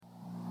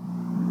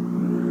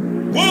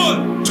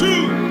1, 2,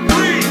 3,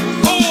 4.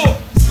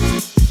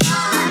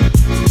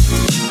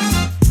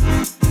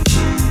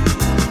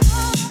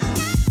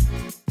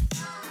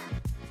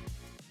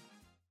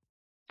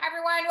 Hi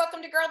everyone,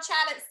 welcome to Girl Chat.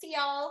 It's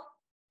TL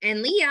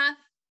and Leah.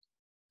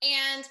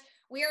 And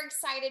we're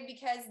excited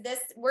because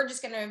we're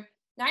just going to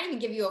not even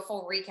give you a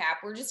full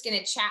recap. We're just going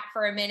to chat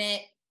for a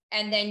minute,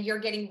 and then you're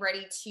getting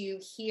ready to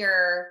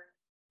hear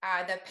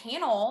the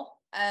panel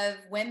of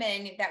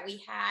women that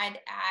we had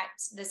at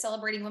the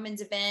Celebrating Women's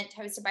event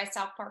hosted by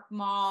SouthPark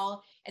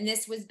Mall. And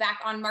this was back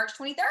on March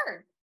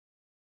 23rd.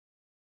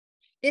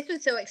 This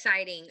was so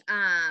exciting.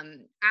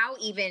 I'll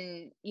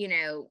even,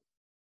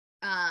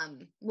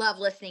 love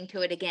listening to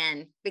it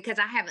again because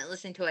I haven't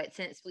listened to it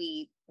since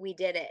we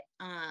did it.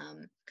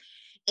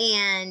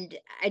 And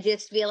I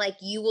just feel like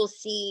you will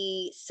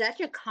see such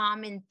a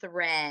common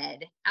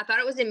thread. I thought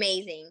it was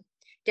amazing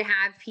to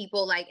have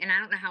people and I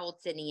don't know how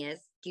old Sydney is.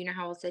 Do you know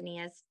how old Sydney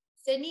is?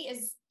 Sydney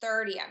is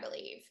 30, I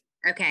believe.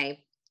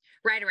 Okay.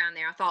 Right around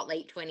there. I thought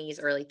late 20s,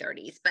 early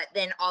 30s, but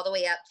then all the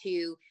way up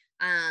to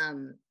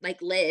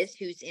Liz,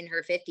 who's in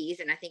her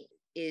 50s. And I think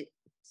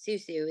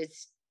Susu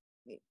is,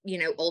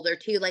 older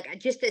too,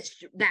 just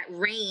that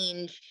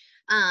range,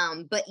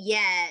 but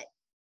yet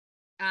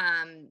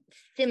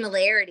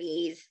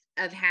similarities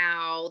of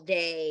how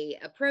they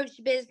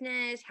approached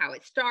business, how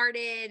it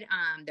started,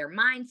 their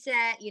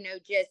mindset,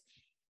 just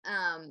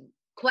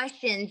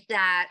questions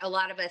that a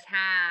lot of us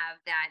have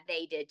that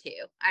they did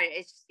too.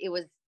 It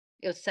was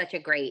such a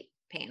great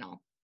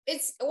panel.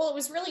 It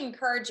was really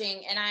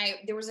encouraging. And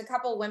there was a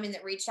couple of women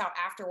that reached out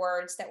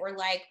afterwards that were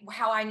like,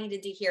 wow, I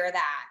needed to hear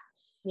that.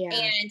 Yeah.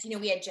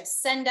 And, we had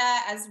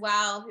Jacinda as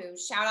well, who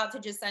shout out to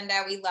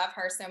Jacinda. We love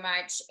her so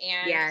much.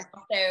 And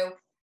also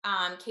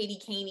Katie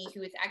Caney,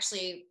 who is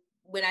actually,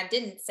 when I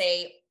didn't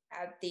say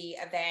at the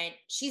event,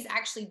 she's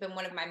actually been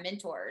one of my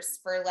mentors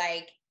for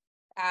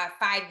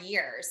 5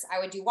 years. I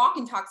would do walk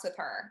and talks with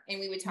her, and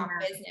we would talk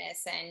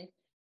business,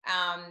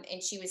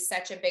 and she was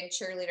such a big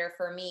cheerleader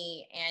for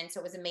me. And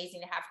so it was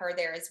amazing to have her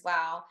there as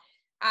well.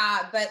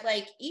 But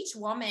each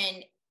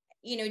woman,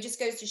 just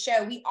goes to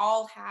show we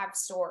all have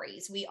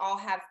stories. We all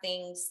have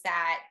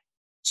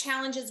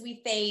challenges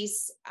we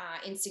face,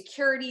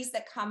 insecurities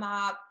that come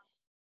up.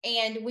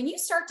 And when you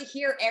start to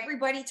hear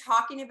everybody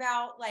talking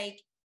about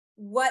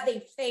what they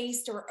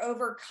faced or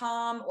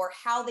overcome or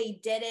how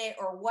they did it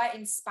or what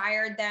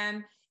inspired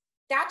them,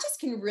 that just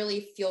can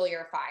really fuel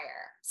your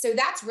fire. So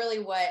that's really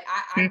what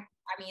I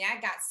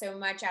got so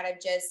much out of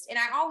and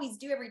I always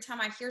do every time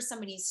I hear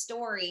somebody's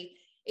story.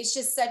 It's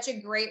just such a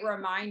great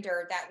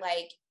reminder that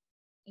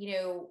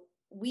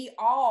we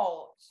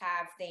all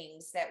have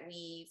things that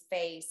we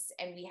face,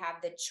 and we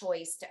have the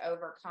choice to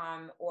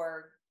overcome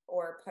or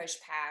push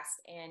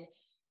past. And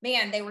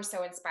man, they were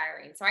so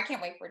inspiring. So I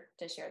can't wait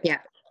to share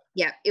that.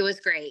 Yeah, it was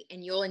great,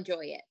 and you'll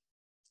enjoy it.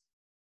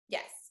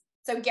 Yes.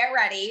 So get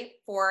ready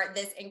for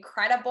this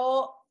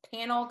incredible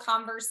panel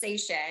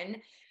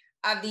conversation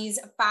of these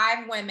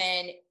 5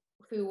 women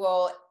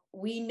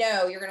we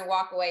know you're going to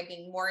walk away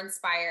being more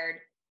inspired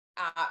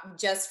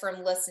just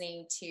from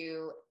listening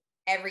to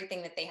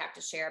everything that they have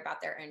to share about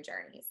their own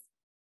journeys.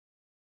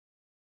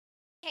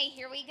 Okay,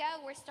 here we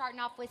go. We're starting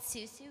off with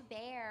Susu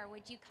Bear.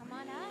 Would you come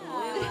on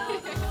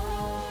up?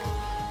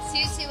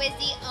 Susu is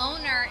the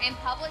owner and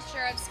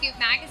publisher of Scoop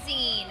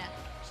Magazine.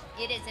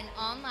 It is an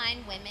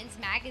online women's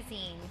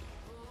magazine.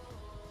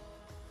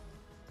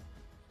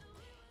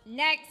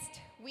 Next,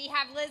 we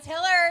have Liz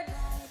Hillard.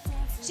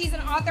 She's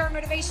an author,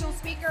 motivational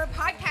speaker,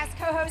 podcast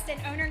co-host,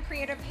 and owner and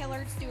creator of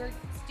Hillard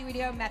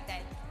Studio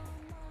Method.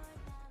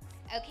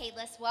 Okay,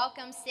 let's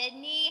welcome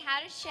Sydney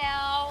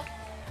Haddishell.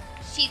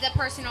 She's a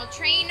personal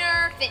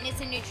trainer, fitness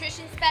and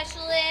nutrition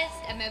specialist,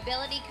 a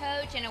mobility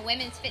coach, and a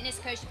women's fitness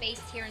coach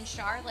based here in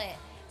Charlotte.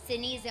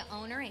 Sydney is the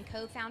owner and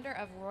co-founder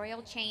of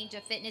Royal Change,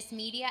 a fitness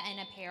media and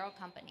apparel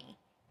company.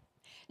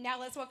 Now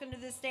let's welcome to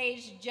the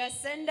stage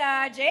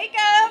Jacinda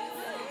Jacobs.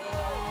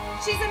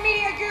 She's a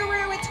media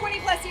guru with 20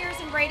 plus years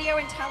in radio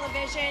and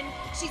television.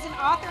 She's an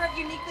author of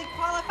Uniquely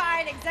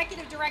Qualified,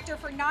 executive director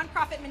for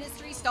nonprofit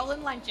ministry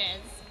Stolen Lunches.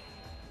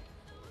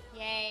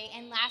 Yay,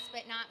 and last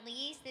but not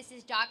least, this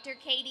is Dr.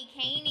 Katie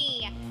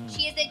Caney.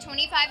 She is a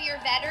 25-year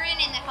veteran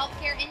in the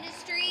healthcare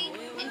industry,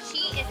 and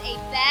she is a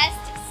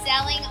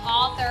best-selling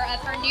author of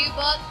her new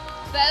book,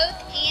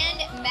 Both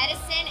and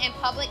Medicine and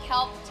Public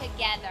Health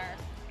Together.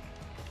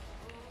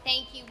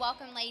 Thank you.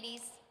 Welcome,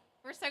 ladies.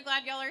 We're so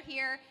glad y'all are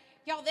here.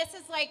 Y'all, this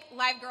is like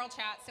live girl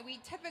chat, so we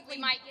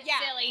might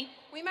get silly.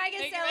 We might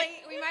get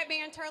silly. We might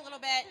banter a little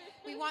bit.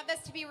 We want this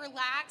to be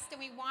relaxed, and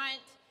we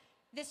want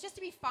this just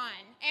to be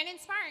fun and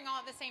inspiring all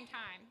at the same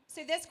time.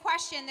 So this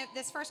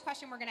first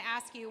question we're going to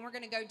ask you, and we're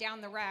going to go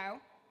down the row,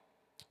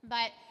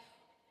 but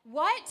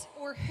what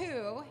or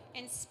who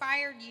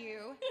inspired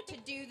you to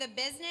do the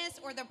business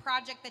or the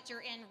project that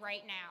you're in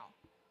right now?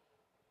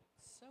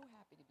 So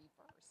happy to be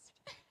first.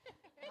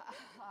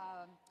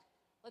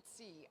 Let's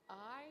see.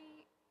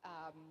 I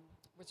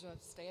was a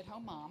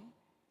stay-at-home mom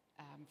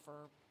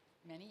for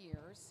many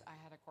years. I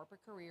had a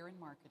corporate career in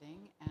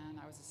marketing, and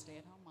I was a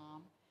stay-at-home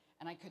mom,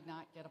 and I could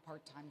not get a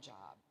part-time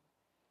job.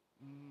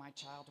 My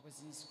child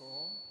was in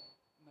school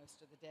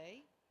most of the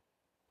day.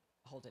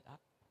 Hold it up.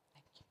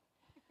 Thank you.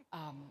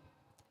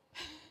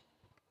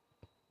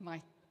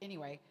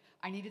 Anyway,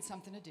 I needed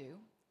something to do,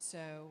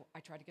 so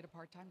I tried to get a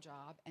part-time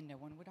job, and no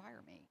one would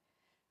hire me.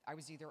 I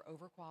was either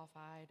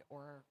overqualified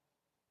or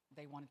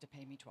they wanted to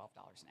pay me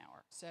 $12 an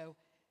hour. So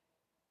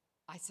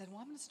I said, well,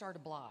 I'm going to start a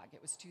blog.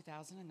 It was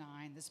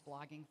 2009. This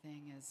blogging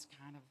thing is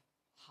kind of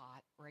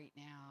hot right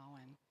now,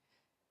 and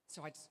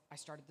so I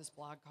started this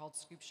blog called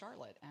Scoop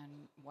Charlotte,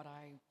 and what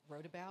I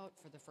wrote about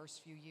for the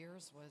first few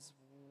years was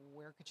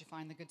where could you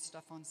find the good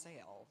stuff on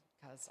sale,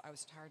 because I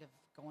was tired of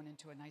going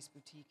into a nice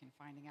boutique and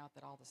finding out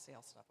that all the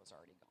sale stuff was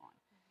already gone.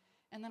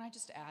 And then I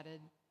just added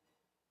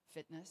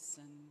fitness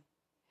and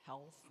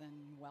health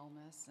and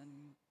wellness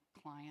and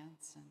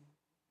clients and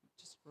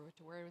just grew it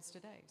to where it is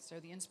today. So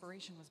the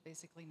inspiration was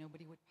basically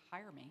nobody would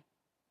hire me.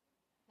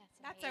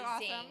 That's so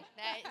awesome.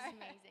 That is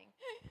amazing.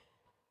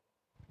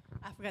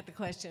 I forgot the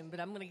question, but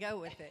I'm going to go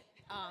with it.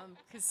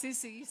 Because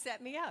Susie, you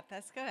set me up.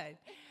 That's good.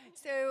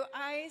 So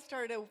I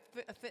started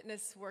a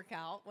fitness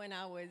workout when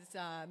I was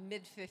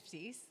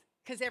mid-50s,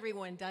 because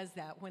everyone does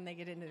that when they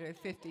get into their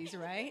 50s,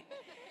 right?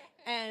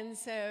 And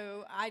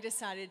so I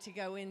decided to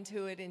go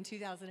into it in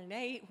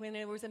 2008 when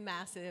there was a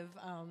massive,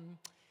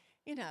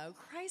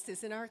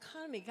 crisis in our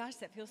economy. Gosh,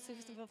 that feels so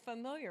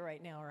familiar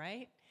right now,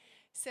 right?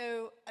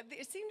 So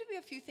there seemed to be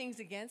a few things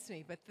against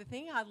me, but the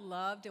thing I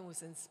loved and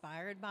was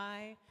inspired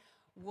by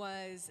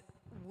was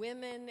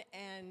women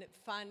and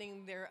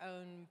finding their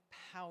own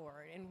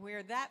power, and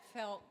where that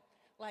felt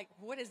like,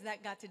 what has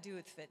that got to do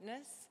with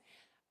fitness?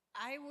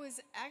 I was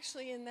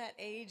actually in that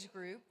age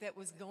group that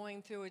was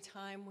going through a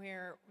time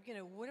where,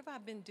 what have I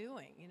been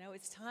doing?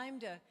 It's time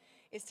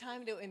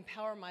to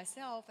empower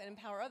myself and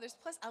empower others.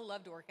 Plus, I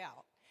love to work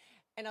out.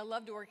 And I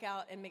love to work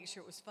out and make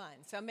sure it was fun.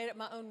 So I made up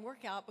my own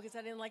workout because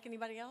I didn't like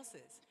anybody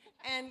else's.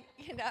 And,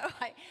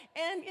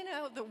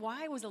 the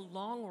why was a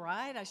long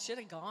ride. I should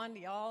have gone,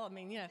 y'all.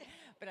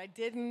 But I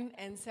didn't.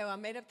 And so I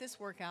made up this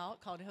workout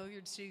called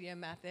Hilliard Studio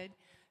Method,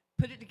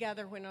 put it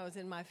together when I was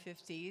in my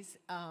 50s.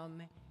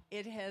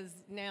 It has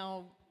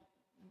now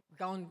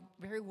gone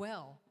very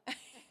well.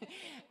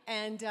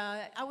 And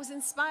I was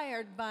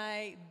inspired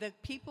by the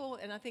people,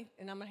 and I'm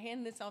going to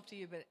hand this off to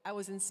you, but I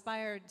was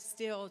inspired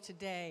still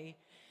today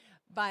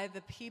by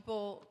the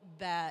people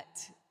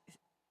that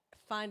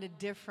find a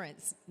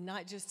difference,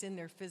 not just in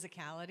their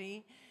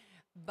physicality,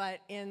 but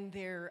in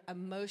their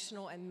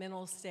emotional and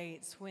mental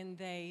states when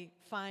they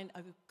find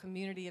a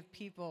community of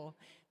people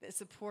that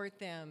support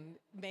them.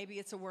 Maybe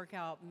it's a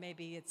workout,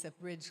 maybe it's a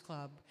bridge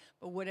club,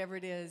 but whatever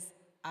it is,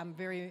 I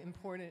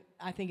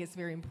think it's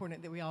very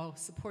important that we all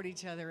support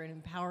each other and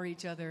empower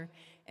each other,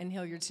 and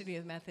Hilliard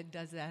Studio Method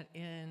does that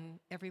in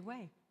every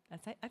way.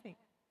 That's it, I think.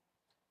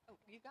 Oh,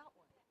 you got one.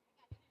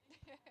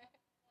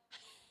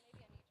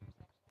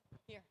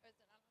 Here.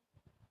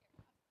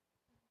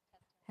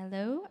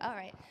 Hello. All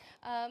right.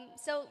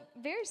 So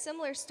very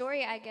similar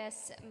story, I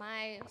guess.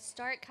 My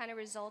start kind of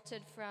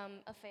resulted from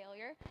a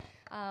failure,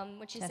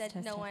 which you said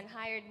no one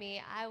hired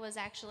me. I was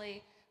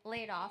actually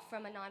laid off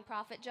from a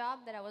nonprofit job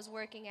that I was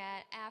working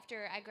at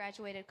after I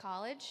graduated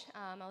college.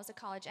 I was a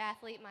college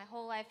athlete. My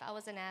whole life I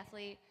was an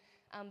athlete,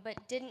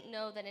 but didn't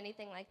know that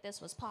anything like this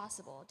was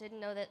possible.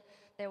 Didn't know that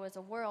there was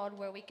a world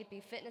where we could be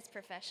fitness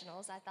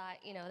professionals. I thought,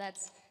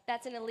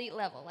 that's an elite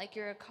level. Like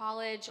you're a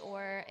college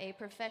or a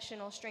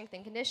professional strength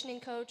and conditioning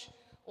coach,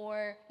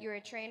 or you're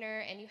a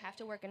trainer and you have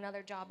to work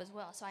another job as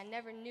well. So I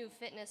never knew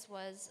fitness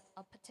was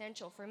a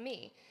potential for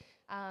me.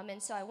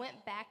 And so I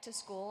went back to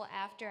school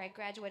after I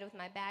graduated with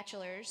my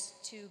bachelor's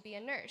to be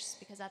a nurse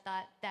because I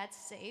thought that's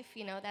safe,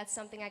 that's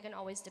something I can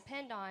always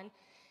depend on.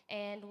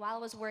 And while I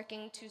was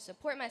working to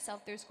support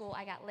myself through school,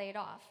 I got laid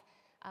off.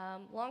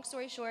 Long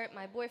story short,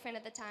 my boyfriend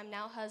at the time,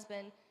 now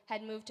husband,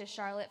 had moved to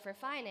Charlotte for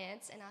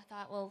finance, and I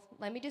thought, well,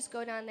 let me just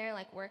go down there,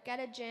 work at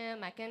a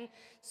gym. I can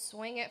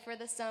swing it for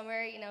the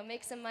summer,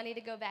 make some money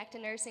to go back to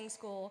nursing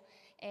school.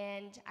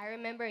 And I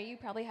remember you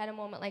probably had a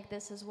moment like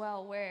this as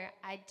well, where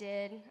I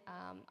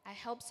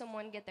helped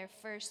someone get their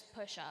first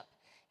push-up,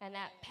 and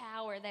that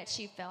power that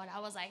she felt, I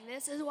was like,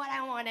 this is what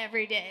I want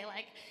every day.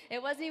 It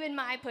wasn't even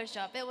my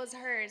push-up, it was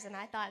hers, and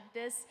I thought,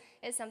 this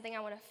is something I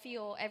want to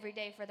feel every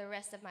day for the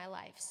rest of my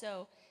life.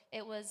 So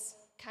it was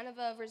kind of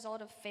a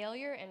result of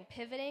failure and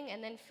pivoting,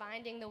 and then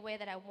finding the way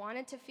that I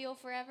wanted to feel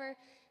forever,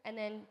 and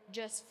then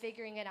just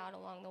figuring it out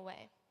along the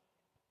way.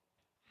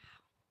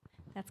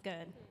 That's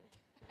good.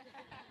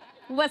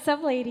 What's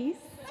up, ladies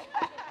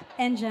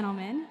and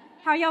gentlemen?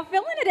 How y'all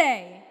feeling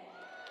today?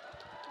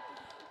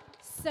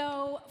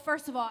 So,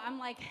 first of all, I'm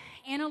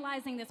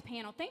analyzing this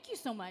panel. Thank you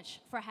so much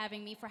for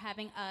having me, for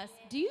having us.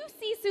 Do you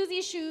see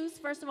Susie's shoes,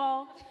 first of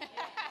all?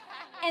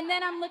 And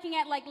then I'm looking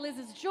at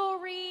Liz's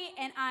jewelry,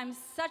 and I'm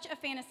such a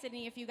fan of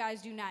Sydney. If you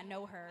guys do not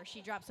know her,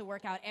 she drops a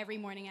workout every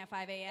morning at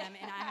 5 a.m.,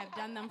 and I have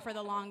done them for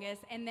the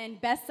longest. And then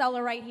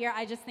bestseller right here.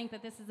 I just think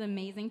that this is an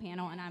amazing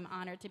panel, and I'm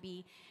honored to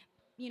be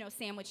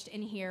sandwiched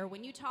in here.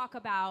 When you talk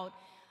about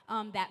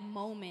that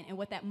moment and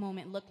what that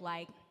moment looked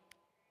like,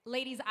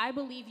 ladies, I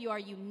believe you are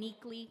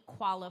uniquely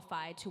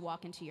qualified to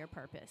walk into your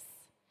purpose.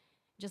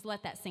 Just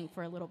let that sink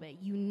for a little bit.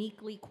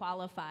 Uniquely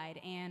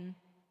qualified. And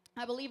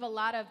I believe a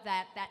lot of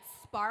that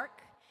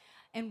spark,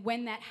 and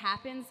when that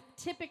happens,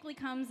 typically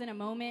comes in a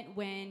moment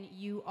when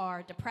you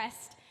are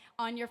depressed,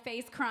 on your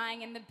face,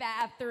 crying in the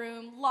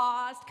bathroom,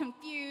 lost,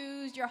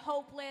 confused, you're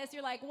hopeless,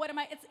 you're like, what am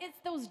I? It's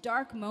those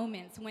dark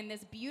moments when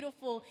this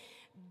beautiful,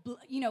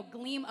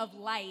 gleam of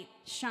light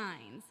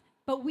shines.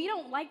 But we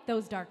don't like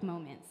those dark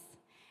moments.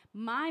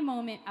 My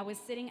moment, I was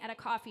sitting at a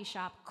coffee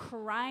shop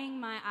crying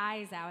my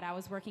eyes out. I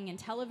was working in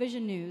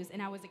television news,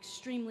 and I was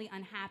extremely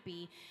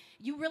unhappy.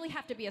 You really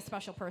have to be a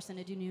special person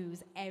to do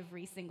news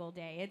every single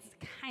day. It's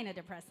kind of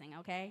depressing,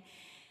 okay?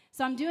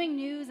 So I'm doing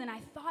news, and I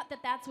thought that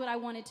that's what I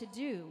wanted to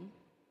do.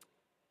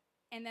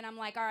 And then I'm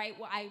like, all right,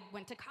 well, I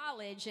went to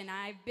college, and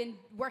I've been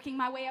working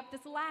my way up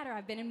this ladder.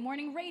 I've been in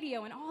morning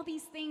radio and all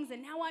these things,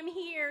 and now I'm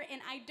here, and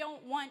I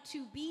don't want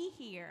to be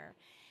here.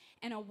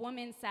 And a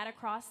woman sat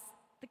across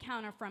the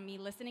counter from me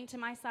listening to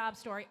my sob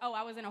story. Oh,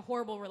 I was in a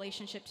horrible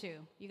relationship too.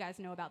 You guys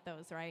know about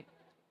those, right?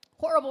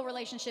 Horrible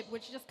relationship,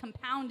 which just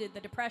compounded the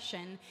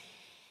depression.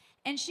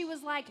 And she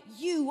was like,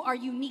 you are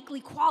uniquely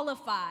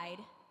qualified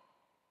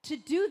to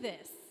do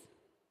this.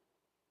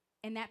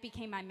 And that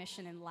became my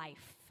mission in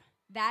life.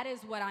 That is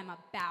what I'm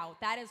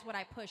about. That is what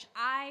I push.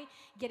 I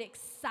get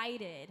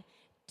excited.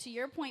 To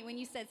your point, when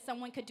you said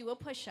someone could do a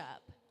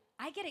push-up,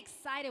 I get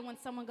excited when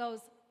someone goes,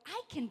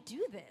 I can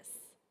do this.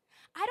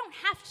 I don't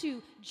have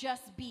to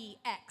just be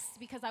X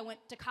because I went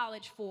to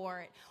college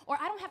for it. Or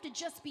I don't have to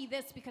just be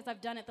this because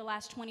I've done it the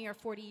last 20 or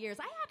 40 years.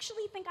 I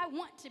actually think I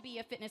want to be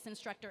a fitness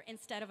instructor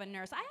instead of a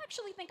nurse. I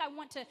actually think I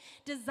want to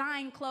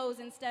design clothes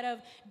instead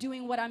of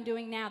doing what I'm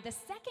doing now. The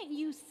second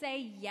you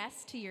say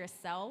yes to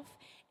yourself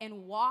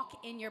and walk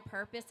in your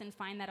purpose and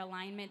find that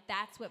alignment,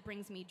 that's what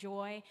brings me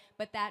joy.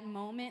 But that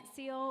moment,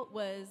 Seal,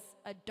 was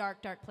a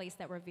dark, dark place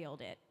that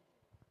revealed it.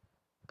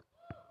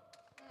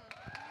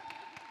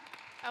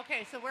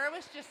 Okay, so where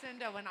was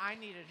Jacinda when I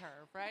needed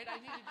her, right?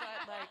 I needed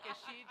that, is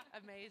she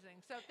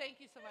amazing? So thank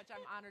you so much.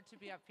 I'm honored to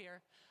be up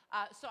here.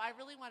 So I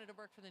really wanted to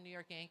work for the New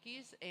York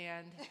Yankees,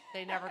 and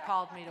they never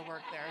called me to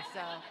work there.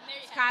 So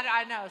it's kind of,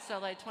 I know, so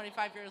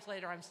 25 years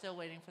later, I'm still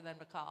waiting for them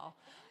to call.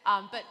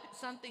 But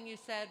something you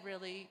said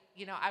really,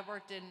 I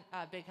worked in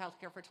big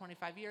healthcare for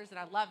 25 years, and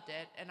I loved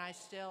it, and I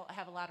still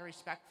have a lot of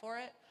respect for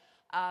it.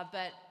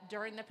 But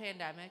during the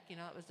pandemic, it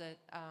was a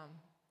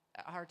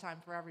hard time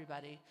for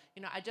everybody.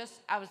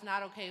 I was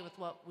not okay with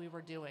what we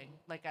were doing,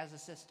 as a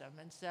system.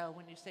 And so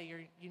when you say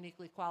you're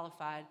uniquely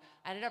qualified,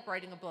 I ended up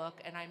writing a book,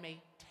 and I'm a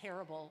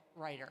terrible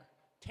writer.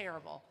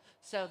 Terrible.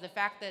 So the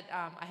fact that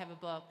I have a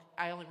book,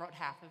 I only wrote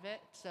half of it.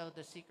 So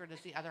the secret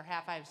is the other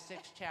half. I have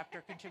 6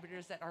 chapter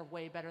contributors that are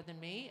way better than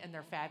me, and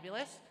they're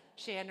fabulous.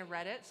 Shannon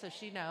read it, so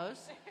she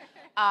knows.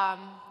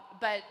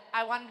 But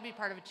I wanted to be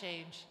part of a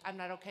change. I'm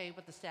not okay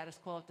with the status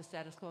quo if the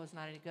status quo is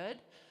not any good.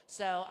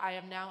 So I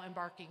am now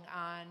embarking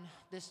on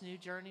this new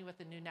journey with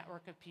a new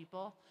network of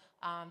people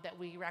that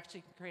we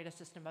actually can create a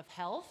system of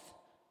health,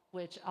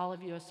 which all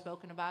of you have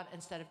spoken about,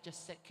 instead of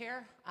just sick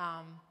care.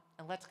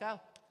 And let's go.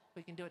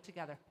 We can do it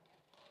together.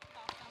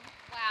 Awesome.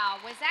 Wow,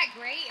 was that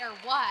great or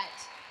what?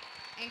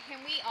 And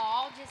can we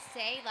all just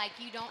say,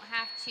 you don't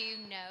have to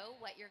know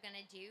what you're going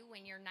to do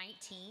when you're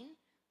 19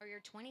 or you're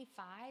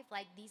 25?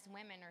 These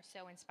women are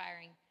so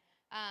inspiring.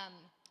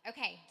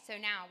 Okay, so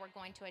now we're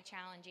going to a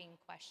challenging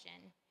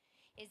question.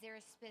 Is there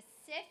a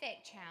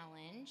specific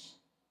challenge,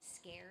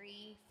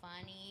 scary,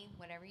 funny,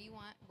 whatever you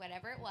want,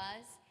 whatever it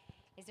was,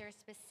 is there a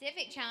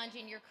specific challenge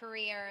in your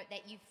career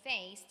that you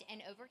faced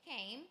and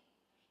overcame?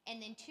 And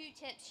then 2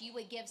 tips you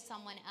would give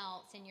someone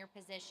else in your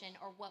position,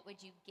 or what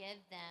would you give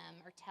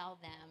them or tell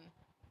them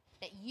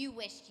that you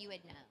wished you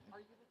had known? Are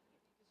you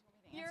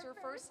looking at answer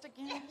first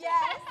again?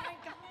 Yes. Oh my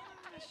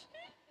gosh.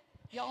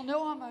 Y'all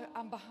know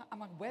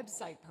I'm a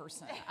website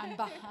person. I'm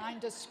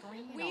behind a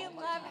screen. We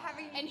love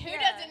having you. And who here.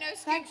 doesn't know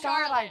Scoop Thank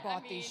Charlotte? God I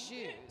bought these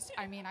shoes.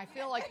 I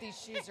feel like these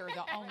shoes are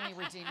the only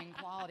redeeming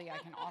quality I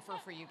can offer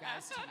for you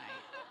guys tonight.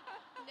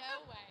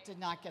 No way. Did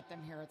not get them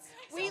here.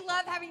 We SouthPark.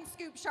 love having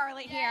Scoop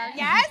Charlotte here.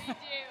 Yes? We do.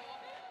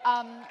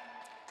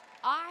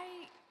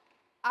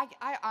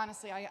 I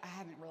honestly, I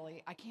haven't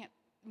really,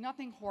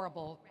 nothing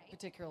horrible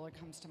particular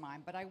comes to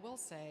mind, but I will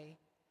say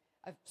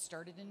I've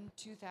started in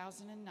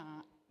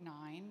 2009,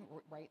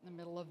 right in the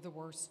middle of the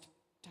worst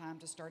time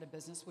to start a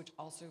business, which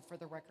also, for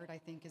the record, I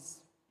think is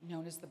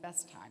known as the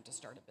best time to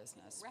start a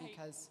business,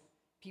 because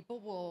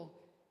people will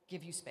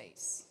give you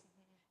space,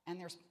 and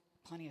there's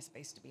plenty of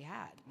space to be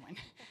had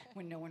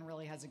when no one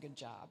really has a good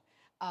job.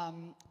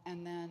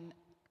 And then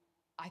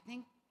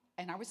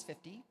I was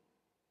 50,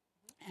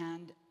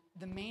 and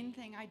the main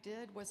thing I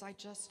did was I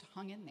just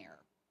hung in there,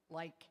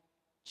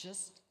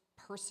 just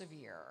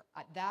persevere.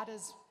 That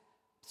is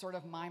sort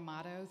of my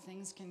motto.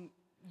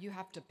 You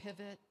have to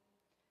pivot.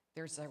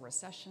 There's a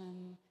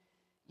recession,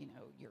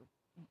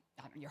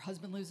 your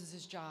husband loses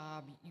his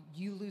job,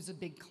 you lose a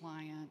big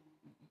client,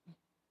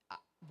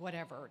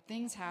 whatever.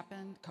 Things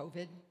happen,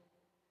 COVID,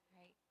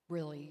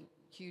 really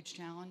huge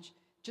challenge.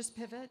 Just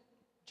pivot,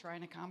 try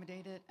and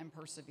accommodate it, and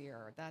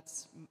persevere.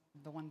 That's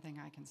the one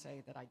thing I can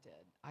say that I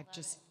did. I've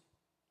just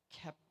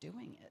kept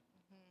doing it.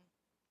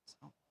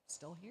 So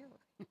still here.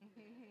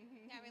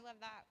 Yeah, we love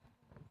that.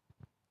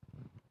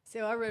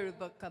 So I wrote a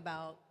book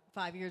about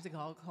 5 years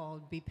ago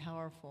called Be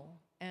Powerful,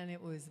 and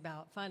it was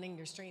about finding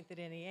your strength at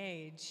any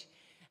age.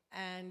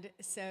 And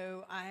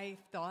so I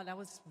thought I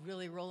was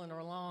really rolling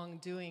along,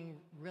 doing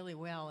really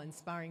well,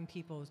 inspiring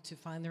people to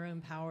find their own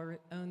power,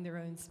 own their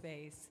own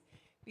space,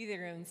 be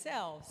their own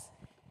selves.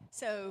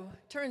 So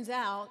turns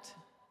out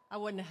I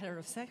wasn't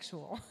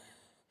heterosexual.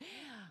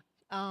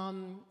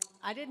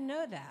 I didn't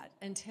know that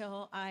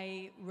until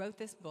I wrote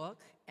this book,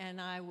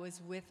 and I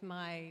was with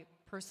my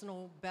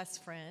personal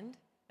best friend,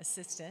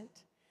 assistant,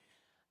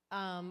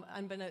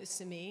 unbeknownst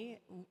to me,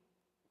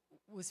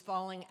 was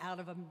falling out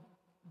of a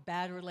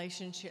bad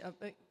relationship,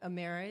 a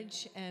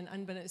marriage, and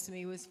unbeknownst to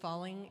me was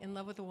falling in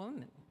love with a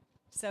woman.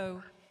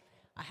 So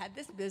I had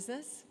this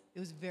business. It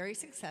was very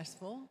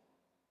successful.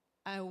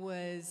 I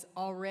was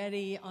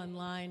already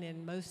online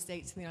in most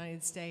states in the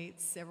United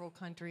States, several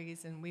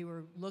countries, and we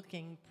were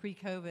looking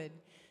pre-COVID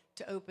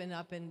to open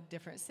up in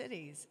different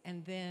cities.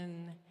 And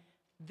then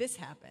this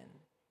happened.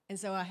 And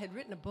so I had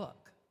written a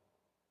book.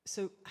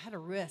 So I had a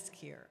risk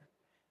here.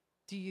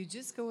 Do you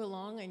just go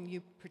along and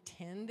you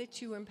pretend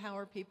that you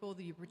empower people?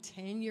 Do you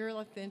pretend you're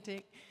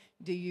authentic?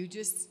 Do you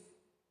just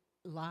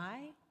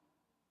lie?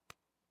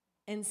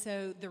 And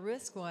so the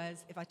risk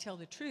was, if I tell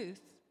the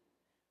truth,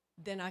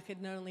 then I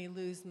could not only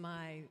lose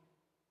my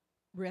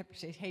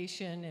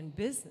reputation and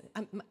business,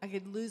 I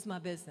could lose my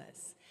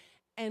business.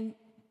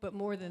 But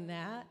more than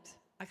that,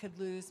 I could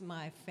lose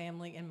my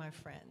family and my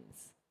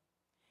friends.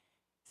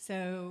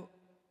 So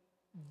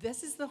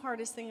this is the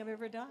hardest thing I've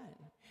ever done.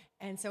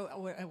 And so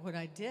what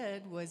I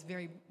did was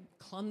very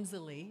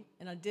clumsily,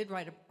 and I did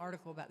write an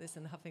article about this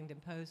in the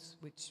Huffington Post,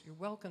 which you're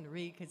welcome to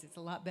read because it's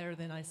a lot better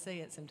than I say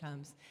it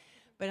sometimes.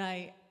 But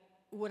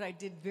what I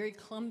did very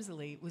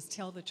clumsily was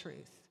tell the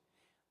truth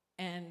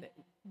and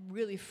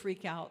really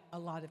freak out a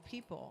lot of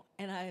people.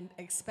 And I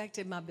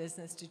expected my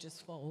business to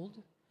just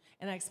fold.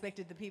 And I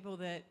expected the people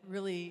that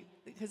really,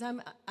 because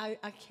I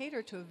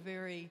cater to a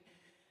very,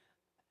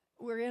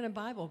 we're in a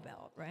Bible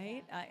Belt,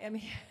 right? I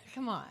mean,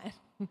 come on.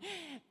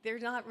 They're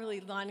not really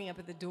lining up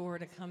at the door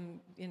to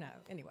come,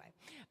 anyway.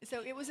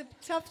 So it was a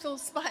tough little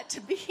spot to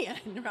be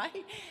in,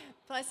 right?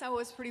 Plus, I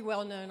was pretty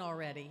well known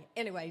already.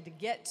 Anyway, to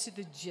get to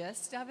the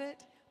gist of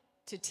it,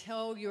 to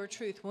tell your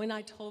truth, when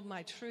I told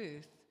my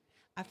truth,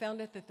 I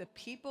found out that the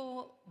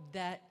people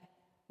that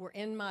were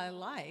in my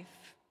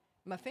life,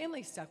 my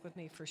family stuck with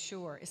me for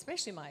sure,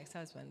 especially my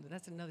ex-husband, but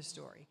that's another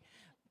story.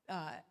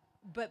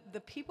 But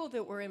the people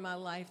that were in my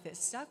life that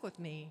stuck with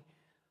me,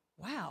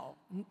 wow,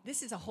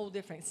 this is a whole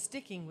different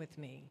sticking with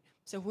me.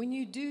 So when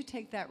you do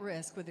take that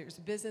risk, whether it's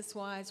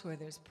business-wise,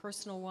 whether it's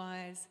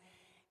personal-wise,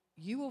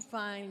 you will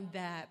find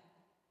that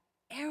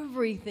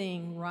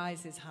everything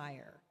rises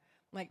higher.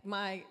 Like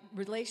my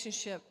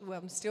relationship, well,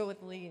 I'm still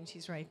with Lee, and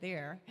she's right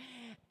there,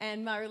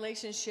 and my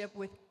relationship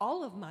with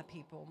all of my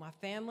people, my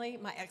family,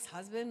 my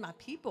ex-husband, my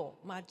people,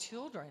 my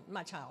children,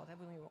 my child,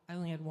 I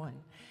only had one.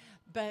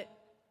 But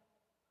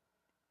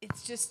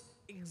it's just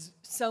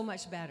so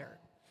much better.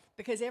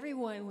 Because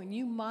everyone, when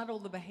you model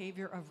the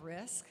behavior of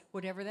risk,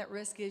 whatever that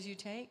risk is you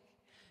take,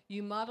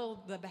 you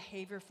model the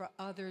behavior for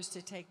others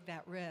to take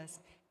that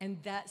risk. And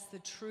that's the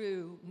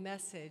true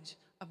message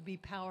of Be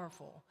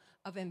Powerful,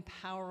 of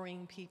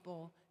empowering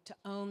people to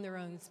own their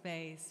own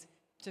space,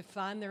 to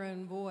find their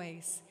own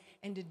voice,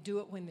 and to do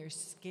it when they're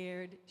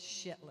scared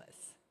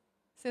shitless.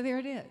 So there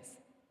it is.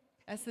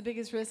 That's the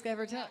biggest risk I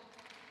ever took.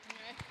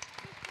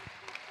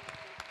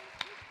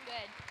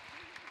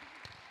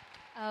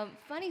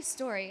 Funny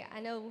story. I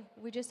know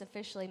we just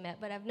officially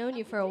met, but I've known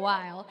you for a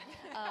while.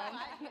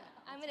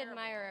 I'm an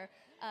admirer.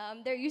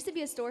 There used to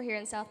be a store here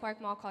in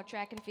SouthPark Mall called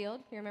Track and Field.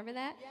 You remember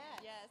that?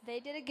 Yes. They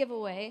did a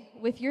giveaway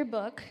with your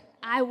book.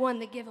 I won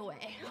the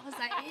giveaway. I was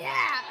like,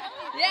 yeah.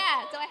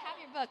 So I have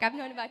your book. I've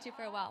known about you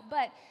for a while.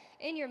 But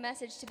in your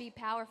message to be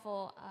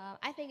powerful,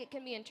 I think it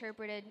can be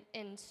interpreted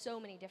in so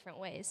many different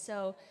ways.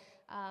 So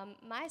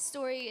my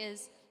story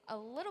is a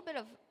little bit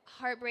of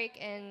heartbreak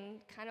and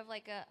kind of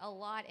like a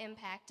lot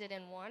impacted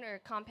in one or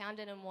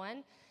compounded in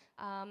one.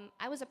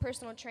 I was a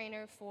personal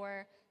trainer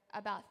for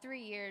about 3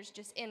 years,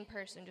 just in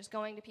person, just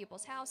going to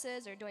people's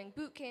houses or doing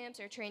boot camps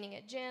or training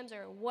at gyms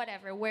or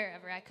whatever,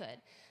 wherever I could.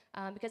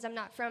 Because I'm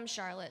not from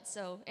Charlotte,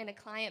 so in a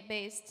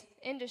client-based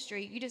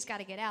industry, you just got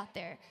to get out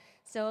there.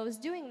 So I was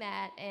doing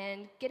that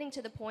and getting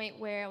to the point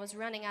where I was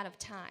running out of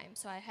time.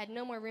 So I had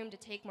no more room to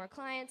take more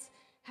clients,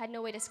 had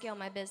no way to scale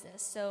my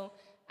business. So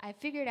I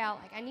figured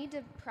out, I need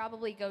to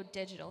probably go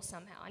digital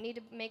somehow. I need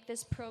to make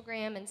this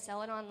program and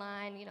sell it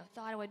online.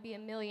 Thought I would be a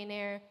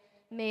millionaire,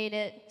 made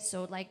it,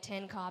 sold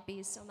 10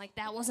 copies. So I'm like,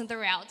 that wasn't the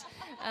route.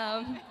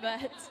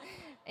 But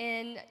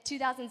in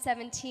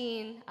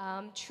 2017,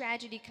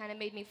 tragedy kind of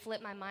made me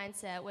flip my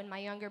mindset when my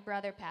younger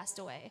brother passed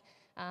away.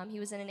 He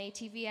was in an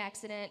ATV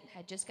accident,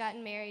 had just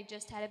gotten married,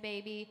 just had a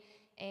baby,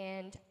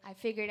 and I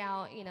figured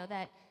out,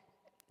 that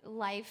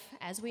life,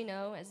 as we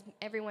know, as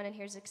everyone in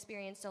here has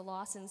experienced a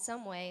loss in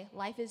some way,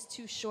 life is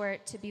too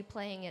short to be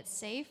playing it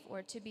safe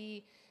or to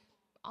be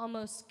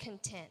almost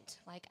content.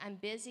 Like, I'm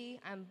busy,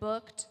 I'm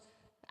booked,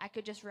 I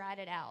could just ride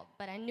it out.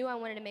 But I knew I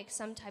wanted to make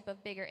some type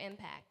of bigger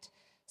impact.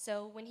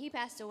 So when he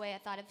passed away, I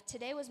thought if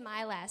today was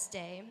my last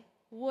day,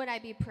 would I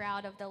be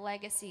proud of the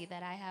legacy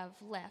that I have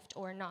left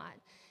or not?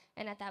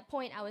 And at that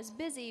point, I was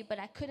busy, but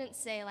I couldn't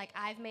say, like,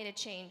 I've made a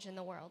change in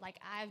the world. Like,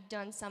 I've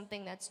done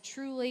something that's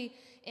truly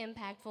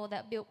impactful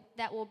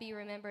that will be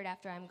remembered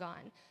after I'm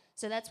gone.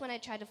 So that's when I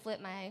tried to flip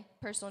my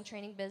personal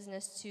training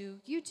business to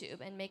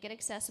YouTube and make it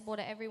accessible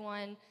to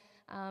everyone.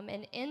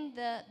 And in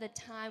the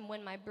time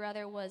when my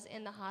brother was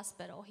in the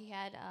hospital, he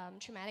had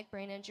traumatic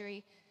brain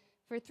injury.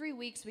 For 3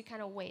 weeks, we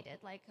kind of waited,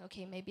 like,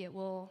 okay, maybe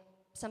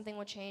something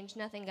will change.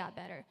 Nothing got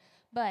better.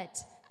 But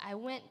I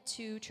went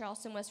to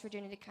Charleston, West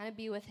Virginia to kind of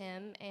be with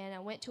him, and I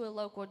went to a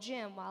local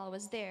gym while I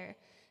was there,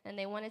 and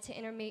they wanted to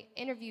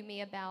interview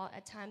me about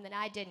a time that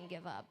I didn't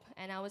give up.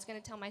 And I was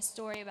going to tell my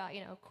story about,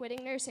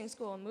 quitting nursing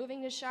school,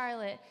 moving to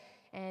Charlotte,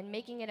 and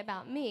making it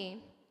about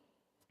me.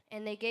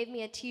 And they gave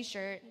me a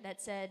t-shirt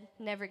that said,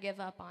 "Never give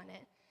up" on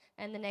it.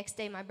 And the next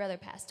day, my brother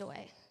passed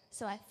away.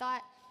 So I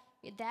thought,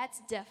 that's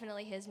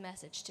definitely his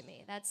message to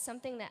me. That's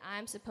something that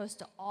I'm supposed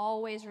to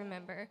always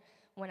remember.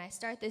 When I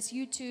start this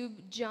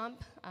YouTube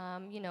jump,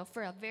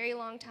 for a very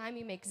long time,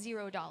 you make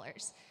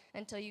 $0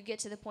 until you get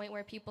to the point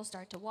where people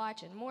start to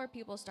watch, and more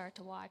people start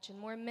to watch, and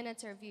more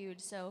minutes are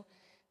viewed. So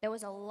there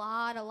was a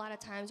lot of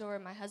times where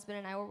my husband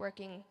and I were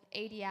working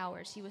 80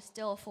 hours. He was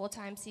still a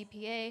full-time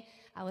CPA.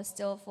 I was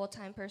still a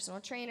full-time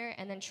personal trainer,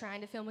 and then trying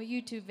to film a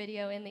YouTube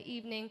video in the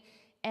evening,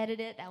 edit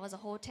it. That was a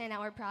whole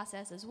 10-hour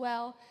process as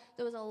well.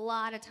 There was a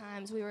lot of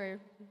times we were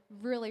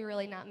really,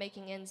 really not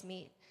making ends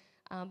meet.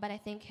 But I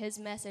think his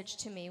message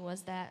to me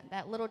was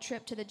that little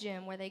trip to the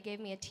gym where they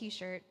gave me a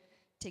t-shirt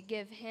to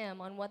give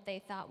him on what they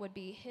thought would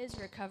be his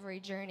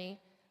recovery journey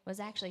was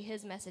actually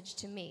his message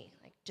to me.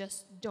 Like,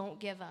 just don't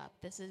give up.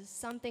 This is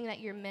something that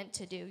you're meant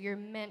to do. You're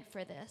meant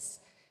for this.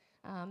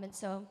 And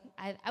so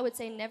I would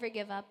say never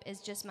give up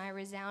is just my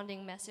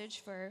resounding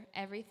message for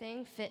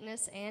everything,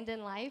 fitness and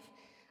in life.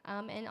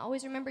 And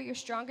always remember, you're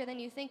stronger than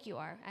you think you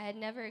are. I had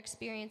never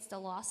experienced a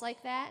loss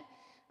like that,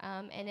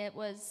 and it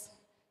was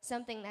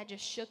something that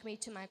just shook me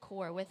to my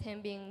core. With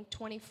him being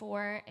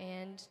 24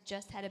 and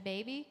just had a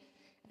baby,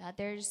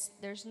 there's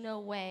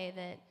no way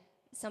that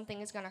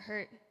something is going to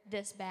hurt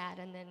this bad,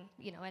 and then,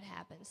 it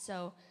happens.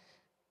 So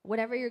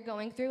whatever you're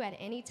going through at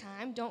any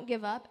time, don't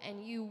give up,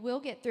 and you will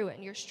get through it,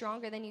 and you're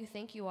stronger than you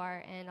think you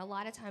are. And a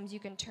lot of times you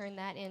can turn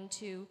that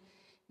into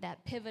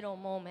that pivotal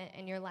moment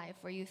in your life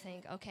where you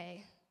think,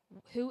 okay,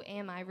 who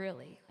am I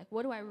really? Like,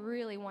 what do I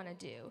really want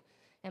to do?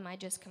 Am I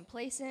just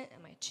complacent?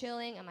 Am I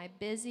chilling? Am I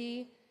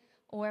busy?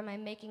 Or am I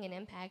making an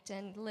impact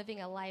and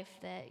living a life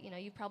that,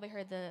 you've probably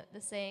heard the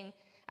saying,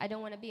 I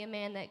don't want to be a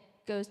man that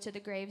goes to the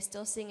grave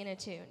still singing a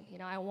tune.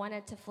 I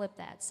wanted to flip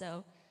that.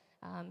 So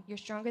you're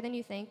stronger than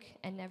you think,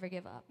 and never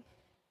give up.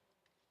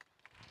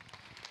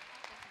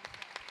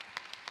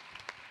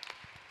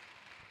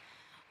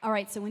 All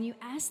right, so when you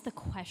asked the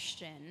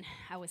question,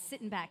 I was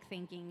sitting back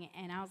thinking,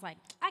 and I was like,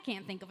 I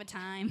can't think of a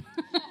time.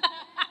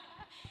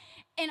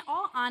 In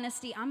all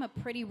honesty, I'm a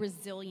pretty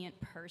resilient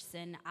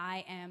person.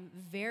 I am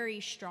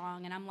very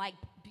strong, and I'm like,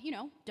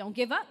 don't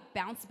give up,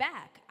 bounce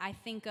back. I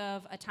think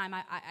of a time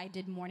I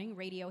did morning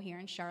radio here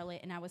in Charlotte,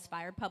 and I was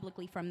fired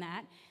publicly from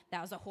that.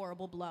 That was a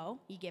horrible blow.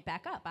 You get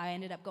back up. I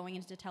ended up going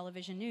into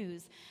television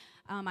news.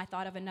 I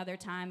thought of another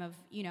time of,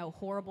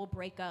 horrible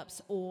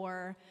breakups,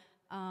 or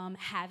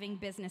having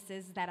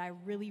businesses that I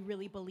really,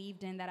 really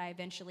believed in that I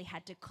eventually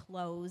had to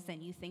close.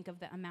 And you think of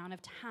the amount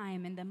of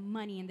time and the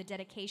money and the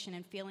dedication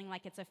and feeling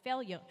like it's a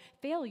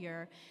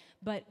failure.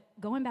 But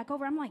going back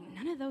over, I'm like,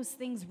 none of those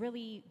things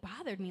really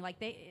bothered me. Like,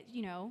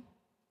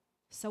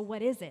 so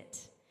what is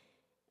it?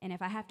 And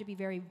if I have to be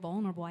very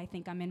vulnerable, I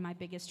think I'm in my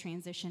biggest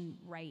transition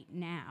right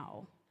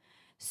now.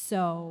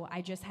 So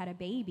I just had a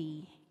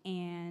baby,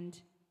 and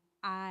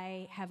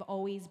I have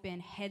always been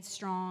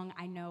headstrong.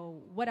 I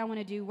know what I want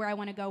to do, where I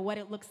want to go, what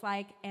it looks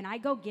like, and I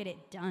go get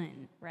it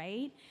done,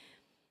 right?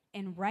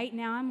 And right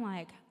now I'm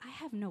like, I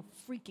have no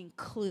freaking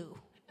clue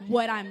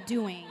what I'm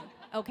doing,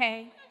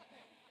 okay?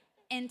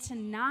 And to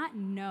not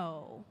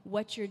know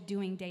what you're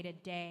doing day to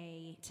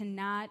day, to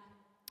not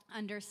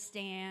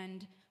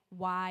understand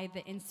why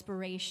the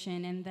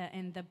inspiration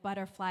and the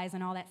butterflies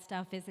and all that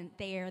stuff isn't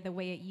there the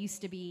way it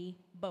used to be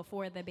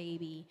before the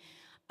baby.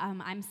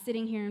 I'm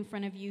sitting here in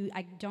front of you.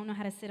 I don't know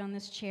how to sit on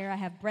this chair. I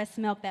have breast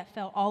milk that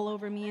fell all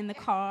over me in the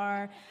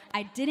car.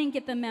 I didn't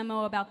get the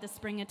memo about the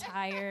spring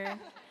attire.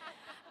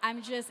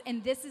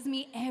 And this is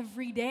me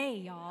every day,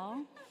 y'all.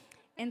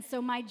 And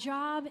so my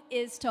job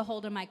is to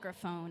hold a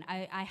microphone.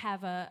 I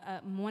have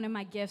one of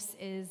my gifts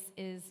is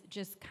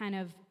just kind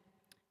of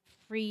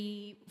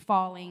free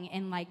falling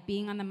and like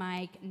being on the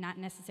mic, not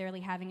necessarily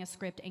having a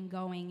script and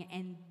going.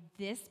 And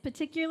this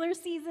particular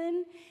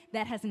season,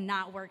 that has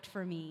not worked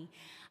for me.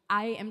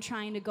 I am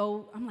trying to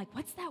go, I'm like,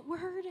 what's that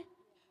word?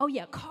 Oh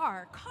yeah,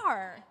 car,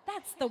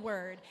 that's the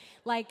word.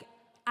 Like,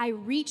 I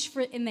reach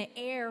for in the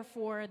air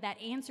for that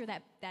answer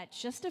that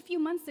just a few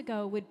months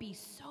ago would be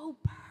so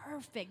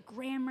perfect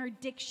grammar,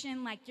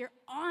 diction, like you're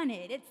on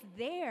it. It's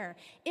there.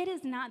 It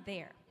is not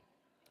there.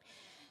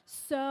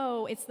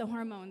 So it's the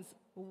hormones.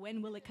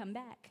 When will it come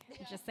back?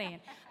 Just saying.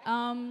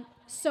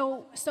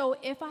 So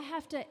if I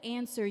have to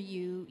answer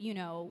you,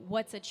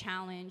 what's a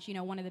challenge?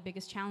 One of the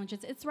biggest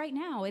challenges. It's right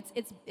now. It's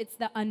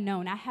the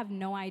unknown. I have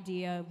no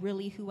idea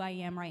really who I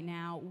am right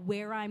now,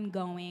 where I'm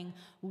going,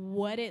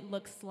 what it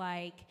looks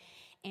like,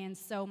 and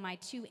so my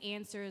two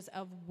answers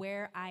of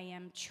where I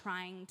am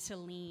trying to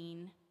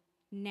lean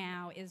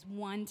now is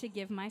one, to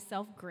give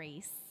myself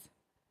grace.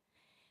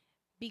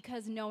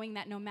 Because knowing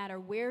that no matter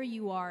where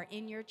you are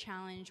in your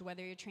challenge,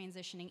 whether you're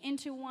transitioning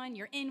into one,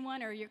 you're in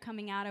one, or you're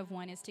coming out of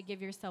one, is to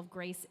give yourself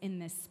grace in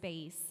this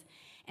space.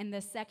 And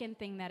the second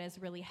thing that has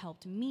really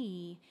helped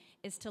me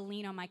is to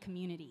lean on my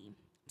community,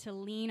 to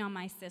lean on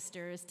my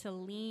sisters, to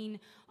lean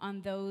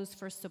on those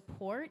for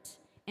support,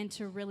 and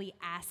to really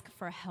ask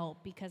for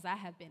help, because I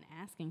have been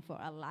asking for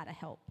a lot of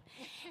help.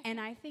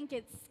 And I think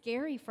it's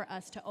scary for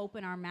us to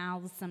open our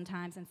mouths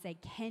sometimes and say,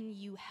 can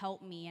you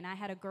help me? And I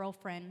had a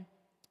girlfriend.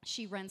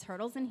 She runs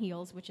Hurdles and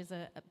Heels, which is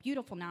a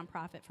beautiful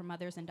nonprofit for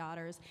mothers and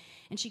daughters.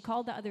 And she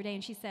called the other day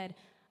and she said,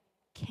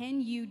 can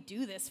you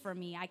do this for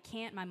me? I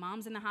can't. My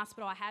mom's in the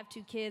hospital. I have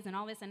 2 kids and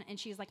all this. And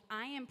she's like,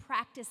 I am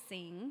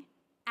practicing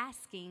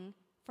asking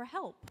for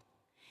help.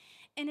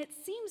 And it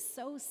seems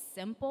so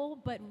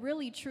simple, but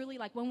really, truly,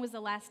 like, when was the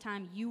last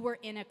time you were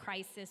in a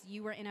crisis,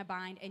 you were in a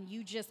bind, and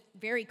you just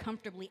very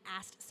comfortably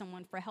asked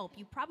someone for help?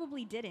 You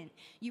probably didn't.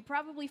 You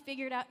probably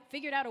figured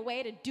out a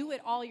way to do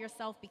it all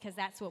yourself, because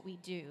that's what we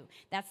do.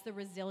 That's the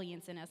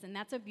resilience in us, and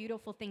that's a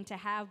beautiful thing to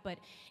have, but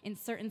in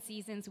certain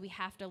seasons, we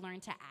have to learn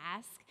to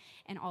ask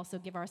and also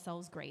give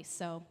ourselves grace.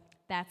 So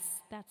that's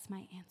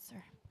my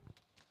answer.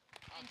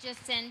 And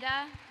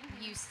Jacinda,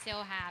 you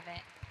still have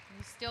it.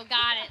 You still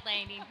got it,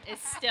 lady.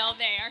 It's still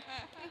there.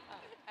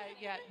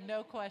 Yeah,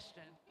 no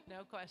question.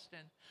 No question.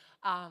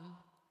 I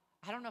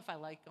don't know if I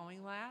like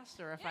going last,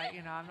 or if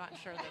I'm not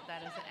sure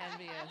that is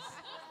envious.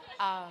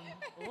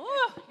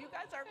 You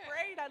guys are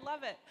great. I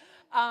love it.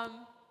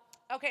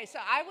 Okay, so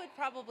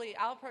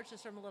I'll approach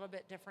this from a little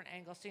bit different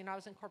angle. So, I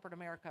was in corporate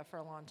America for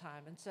a long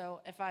time. And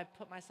so if I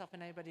put myself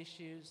in anybody's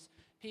shoes,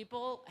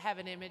 people have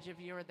an image of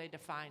you, or they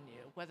define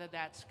you, whether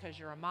that's because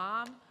you're a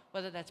mom,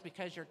 whether that's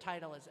because your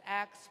title is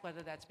X,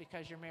 whether that's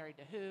because you're married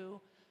to who.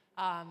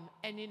 I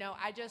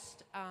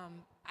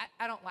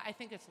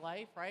think it's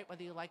life, right?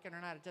 Whether you like it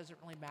or not, it doesn't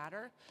really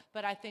matter.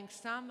 But I think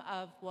some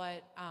of what,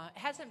 it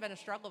hasn't been a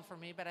struggle for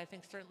me, but I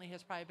think certainly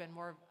has probably been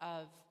more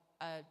of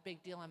a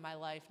big deal in my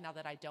life now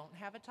that I don't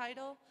have a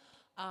title,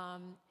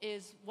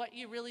 is what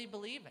you really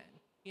believe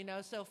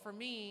in. So for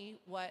me,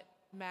 what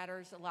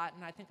matters a lot,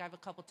 and I think I have a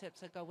couple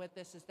tips that go with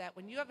this, is that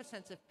when you have a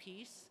sense of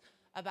peace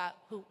about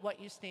what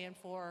you stand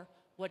for,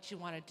 what you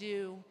want to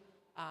do,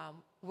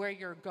 where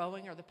you're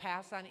going, or the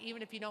path on,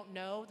 even if you don't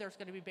know, there's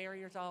going to be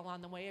barriers all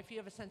along the way. If you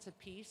have a sense of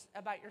peace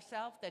about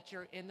yourself, that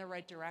you're in the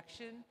right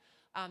direction,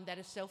 that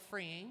is so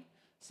freeing.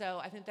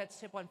 So I think that's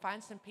tip one,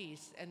 find some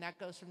peace, and that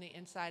goes from the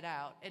inside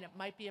out. And it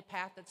might be a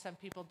path that some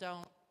people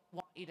don't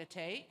want you to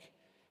take.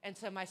 And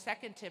so my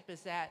second tip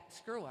is that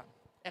screw them.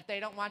 If they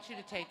don't want you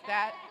to take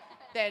that,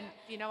 then,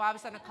 I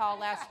was on a call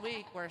last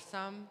week where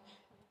some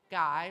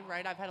guy,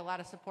 right, I've had a lot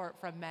of support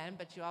from men,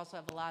 but you also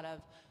have a lot of,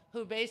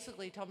 who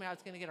basically told me I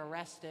was going to get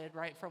arrested,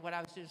 right, for what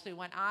I was doing. So he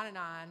went on. And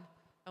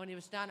when he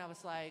was done, I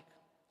was like,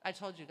 I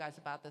told you guys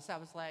about this. I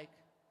was like,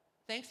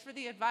 thanks for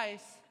the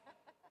advice.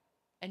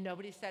 And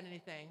nobody said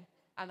anything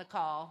on the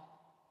call.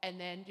 And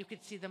then you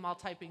could see them all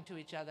typing to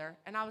each other.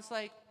 And I was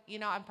like,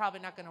 I'm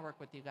probably not going to work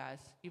with you guys.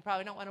 You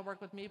probably don't want to work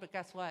with me, but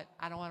guess what?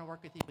 I don't want to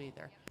work with you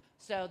either.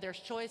 So there's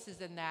choices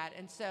in that.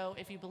 And so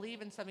if you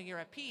believe in something, you're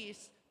at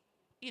peace,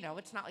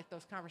 it's not like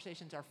those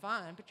conversations are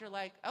fun, but you're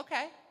like,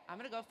 okay, I'm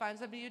going to go find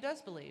somebody who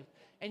does believe.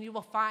 And you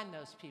will find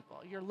those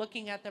people. You're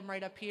looking at them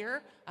right up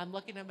here. I'm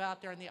looking at them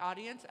out there in the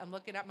audience. I'm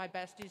looking at my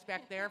besties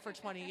back there for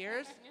 20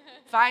 years.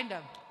 Find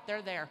them.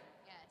 They're there.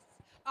 Yes.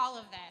 All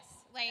of this.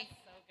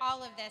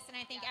 All of this. And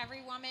I think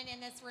every woman in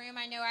this room,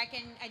 I know I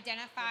can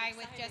identify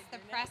with just the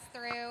press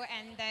through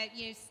and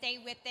the, stay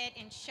with it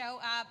and show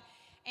up.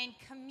 And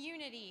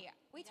community.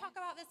 We talk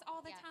about this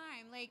all the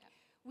time.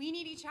 We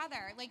need each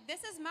other.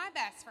 This is my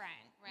best friend.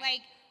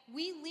 Right.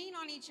 We lean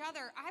on each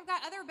other. I've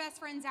got other best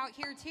friends out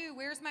here too.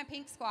 Where's my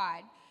pink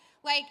squad?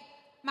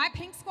 My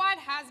pink squad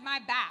has my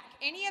back.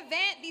 Any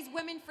event, these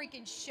women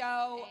freaking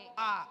show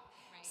up.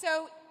 Right.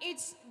 So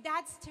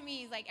that's to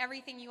me,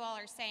 everything you all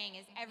are saying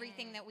is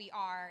everything that we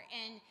are.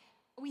 And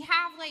we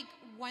have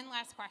one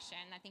last question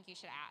I think you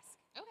should ask.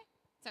 Okay.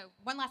 So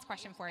one last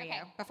question for you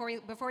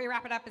before we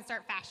wrap it up and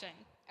start fashion.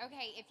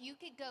 Okay, if you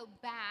could go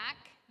back,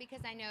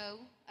 because I know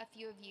a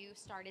few of you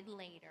started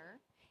later,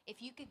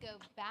 if you could go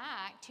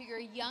back to your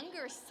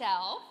younger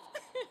self,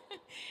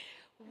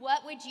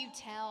 what would you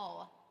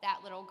tell that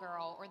little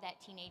girl or that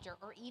teenager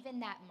or even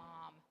that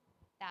mom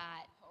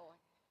that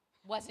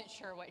wasn't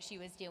sure what she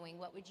was doing?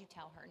 What would you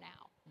tell her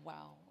now?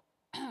 Wow.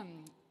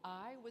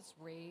 I was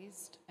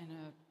raised in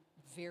a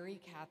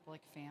very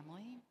Catholic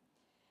family,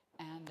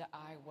 and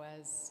I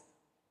was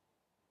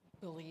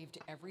believed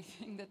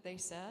everything that they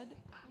said,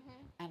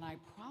 and I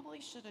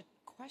probably should have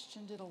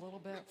questioned it a little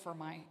bit for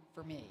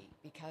me,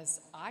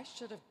 because I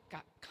should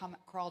have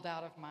crawled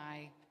out of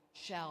my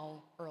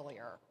shell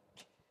earlier.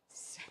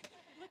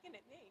 Looking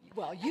at me.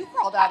 Well, you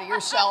crawled out of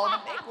your shell in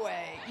a big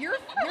way. You're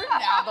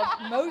now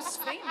the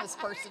most famous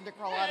person to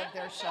crawl out of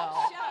their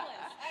shell.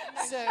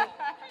 So,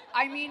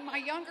 I mean, my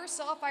younger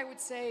self, I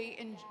would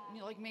say,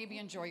 maybe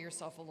enjoy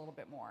yourself a little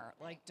bit more.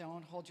 Like,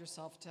 don't hold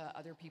yourself to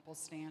other people's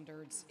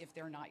standards if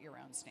they're not your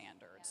own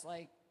standards.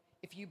 Like,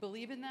 if you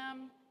believe in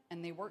them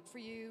and they work for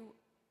you,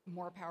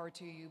 more power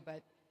to you,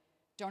 but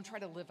don't try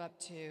to live up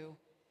to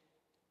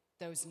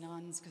those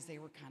nuns, because they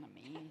were kind of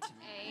mean to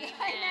me.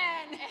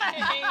 Amen.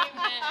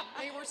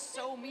 They were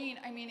so mean.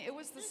 I mean, it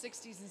was the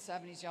 60s and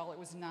 70s, y'all. It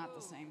was not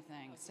the same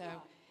thing. So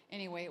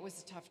anyway, it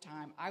was a tough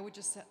time. I would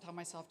just tell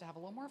myself to have a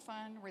little more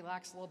fun,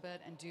 relax a little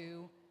bit, and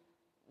do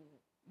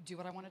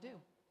what I want to do.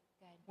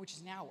 Good. Which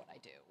is now what I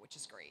do, which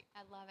is great.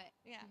 I love it.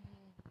 Yeah.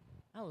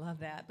 I love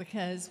that,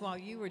 because while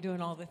you were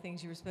doing all the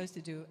things you were supposed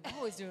to do,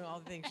 I was doing all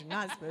the things you're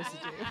not supposed to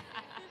do.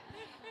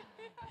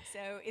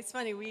 So it's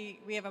funny,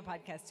 we have a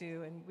podcast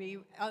too,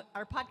 and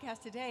our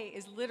podcast today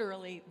is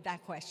literally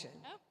that question.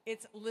 Oh.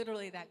 It's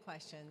literally that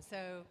question.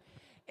 So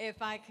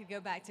if I could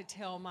go back to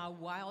tell my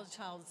wild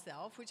child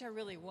self, which I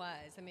really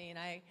was, I mean,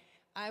 I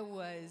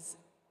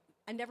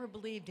never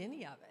believed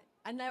any of it.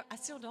 I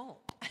still don't.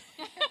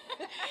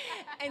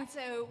 And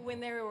so when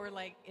they were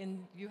like,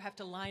 and you have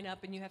to line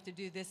up and you have to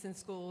do this in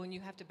school and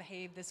you have to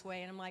behave this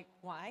way, and I'm like,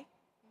 why?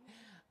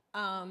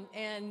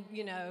 And,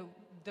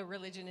 the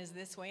religion is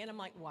this way, and I'm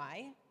like,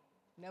 why?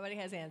 Nobody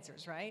has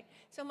answers, right?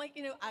 So I'm like,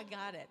 I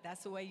got it.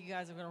 That's the way you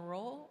guys are going to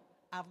roll.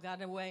 I've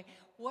got a way.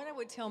 What I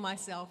would tell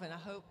myself, and I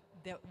hope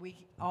that we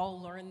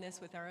all learn this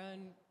with our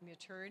own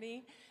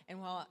maturity, and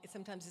while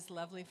sometimes it's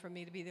lovely for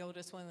me to be the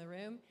oldest one in the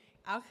room,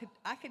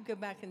 I could go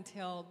back and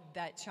tell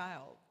that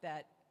child,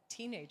 that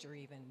teenager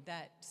even,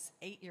 that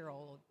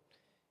 8-year-old,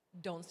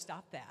 don't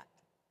stop that.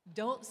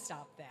 Don't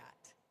stop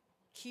that.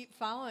 Keep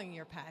following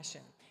your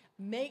passion.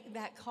 Make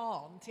that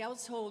call. See, I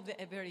was told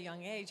at a very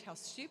young age how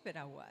stupid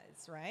I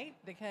was, right?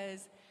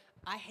 Because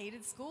I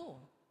hated school.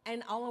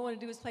 And all I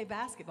wanted to do was play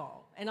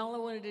basketball. And all I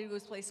wanted to do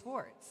was play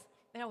sports.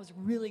 And I was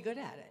really good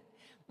at it.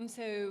 And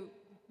so,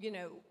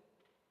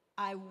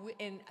 I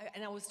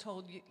was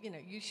told,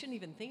 you shouldn't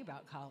even think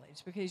about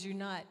college because you're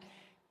not,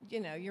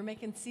 you're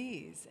making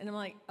C's. And I'm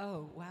like,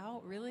 oh,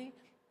 wow, really?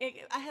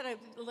 I had an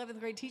 11th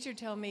grade teacher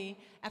tell me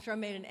after I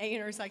made an A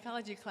in her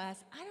psychology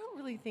class, I don't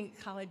really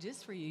think college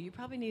is for you. You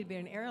probably need to be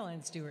an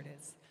airline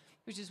stewardess,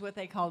 which is what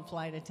they called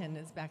flight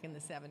attendants back in the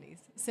 70s.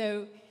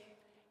 So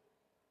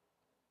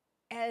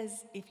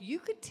as if you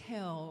could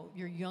tell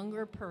your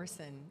younger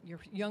person,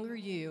 your younger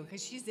you,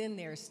 because she's in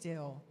there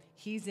still,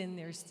 he's in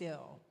there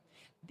still.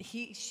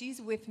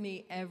 She's with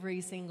me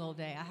every single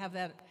day. I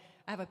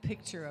have a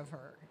picture of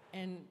her,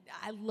 and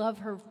I love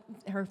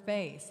her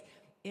face.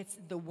 It's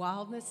the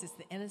wildness, it's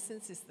the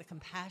innocence, it's the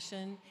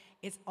compassion.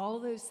 It's all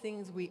those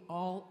things we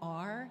all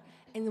are,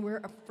 and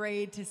we're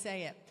afraid to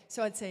say it.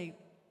 So I'd say,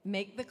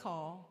 make the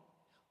call,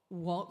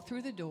 walk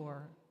through the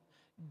door.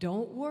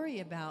 Don't worry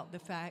about the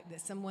fact that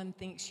someone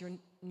thinks you're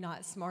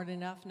not smart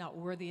enough, not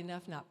worthy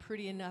enough, not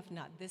pretty enough,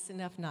 not this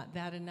enough, not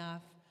that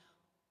enough.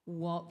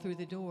 Walk through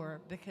the door,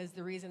 because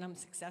the reason I'm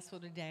successful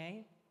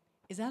today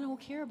is I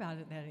don't care about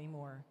it that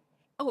anymore.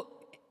 Oh,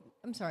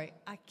 I'm sorry,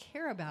 I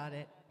care about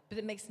it, but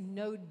it makes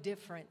no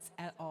difference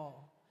at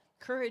all.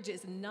 Courage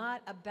is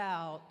not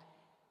about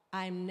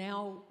I'm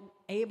now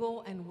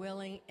able and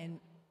willing and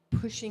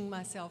pushing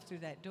myself through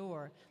that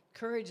door.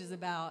 Courage is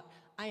about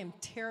I am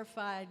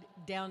terrified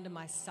down to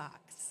my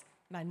socks.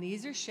 My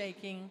knees are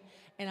shaking,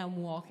 and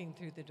I'm walking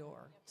through the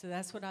door. So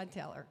that's what I'd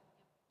tell her.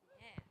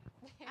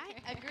 Yeah.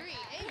 I agree.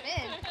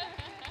 Amen.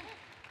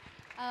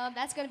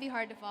 That's going to be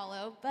hard to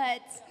follow,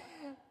 but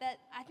that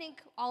I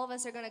think all of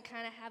us are going to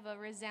kind of have a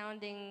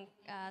resounding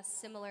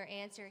similar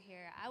answer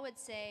here. I would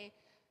say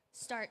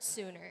start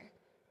sooner.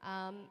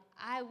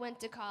 I went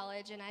to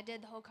college and I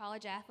did the whole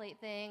college athlete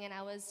thing, and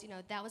I was,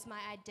 that was my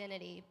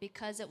identity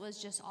because it was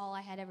just all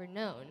I had ever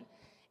known.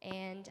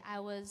 And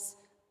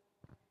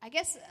I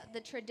guess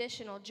the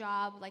traditional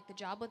job, like the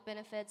job with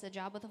benefits, the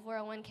job with a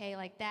 401k,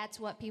 like that's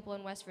what people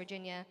in West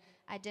Virginia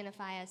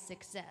identify as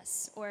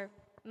success, or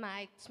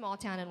my small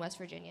town in West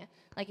Virginia.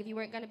 Like if you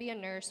weren't going to be a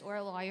nurse or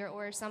a lawyer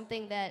or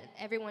something that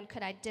everyone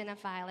could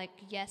identify, like,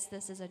 yes,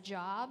 this is a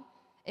job,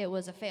 it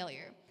was a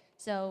failure.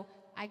 So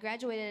I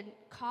graduated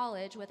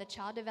college with a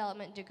child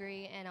development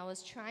degree, and I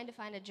was trying to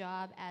find a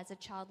job as a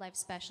child life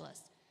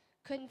specialist.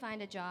 Couldn't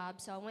find a job,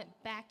 so I went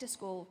back to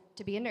school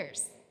to be a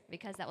nurse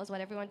because that was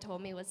what everyone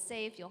told me was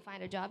safe. You'll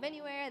find a job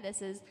anywhere.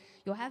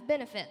 You'll have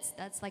benefits.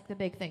 That's like the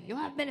big thing. You'll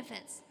have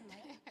benefits. I'm like,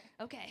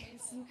 okay,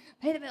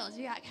 pay the bills.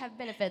 You have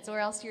benefits or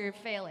else you're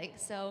failing.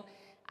 So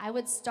I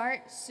would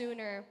start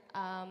sooner,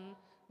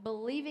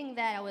 believing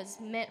that I was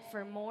meant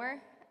for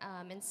more,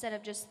 instead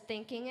of just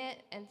thinking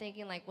it and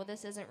thinking like, well,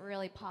 this isn't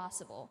really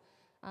possible.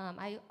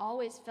 I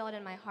always felt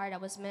in my heart I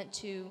was meant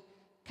to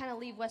kind of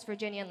leave West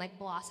Virginia and like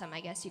blossom,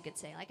 I guess you could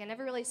say. Like I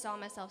never really saw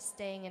myself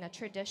staying in a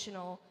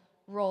traditional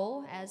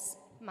role as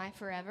my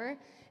forever.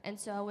 And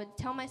so I would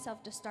tell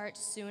myself to start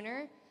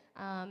sooner.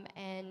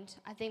 And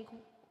I think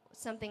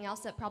something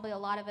else that probably a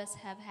lot of us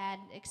have had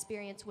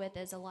experience with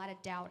is a lot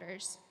of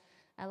doubters.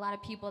 A lot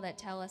of people that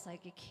tell us,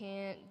 like, you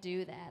can't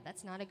do that.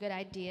 That's not a good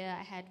idea.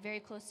 I had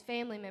very close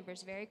family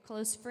members, very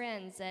close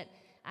friends that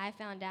I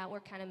found out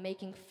were kind of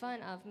making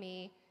fun of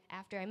me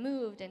after I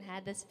moved and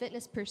had this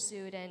fitness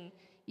pursuit. And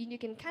you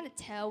can kind of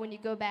tell when you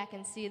go back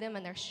and see them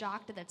and they're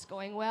shocked that it's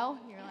going well.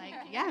 You're like,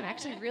 yeah, I'm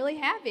actually really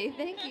happy.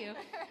 Thank you.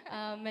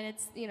 And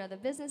it's, the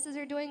businesses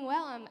are doing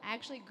well. I'm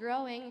actually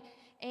growing.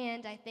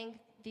 And I think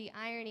the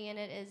irony in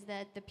it is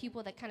that the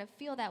people that kind of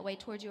feel that way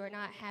towards you are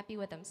not happy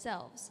with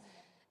themselves.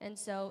 And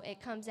so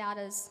it comes out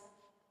as,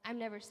 I'm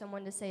never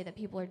someone to say that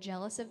people are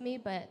jealous of me,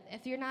 but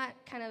if you're not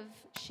kind of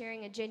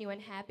sharing a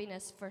genuine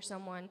happiness for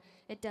someone,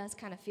 it does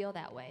kind of feel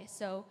that way.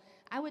 So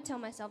I would tell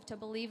myself to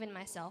believe in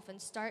myself and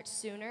start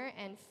sooner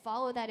and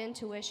follow that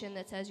intuition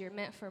that says you're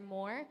meant for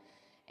more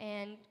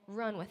and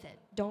run with it.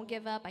 Don't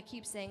give up. I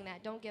keep saying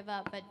that. Don't give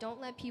up, but don't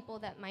let people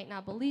that might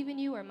not believe in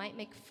you or might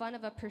make fun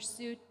of a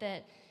pursuit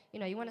that,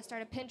 you want to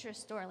start a Pinterest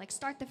store. Like,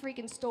 start the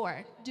freaking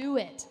store. Do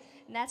it.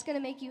 And that's going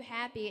to make you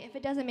happy. If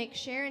it doesn't make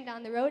Sharon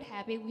down the road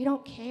happy, we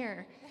don't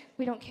care.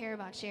 We don't care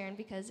about Sharon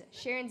because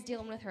Sharon's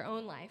dealing with her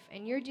own life,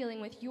 and you're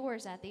dealing with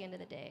yours at the end of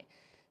the day.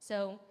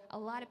 So a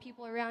lot of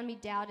people around me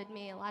doubted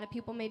me. A lot of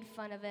people made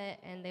fun of it,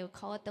 and they would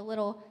call it the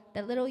little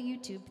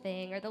YouTube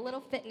thing or the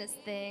little fitness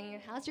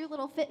thing. How's your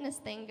little fitness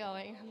thing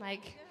going? I'm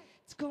like,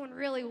 it's going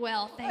really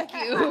well, thank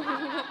you.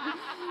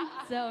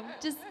 So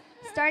just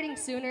starting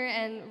sooner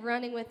and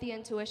running with the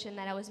intuition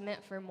that I was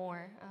meant for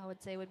more, I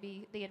would say would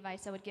be the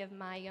advice I would give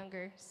my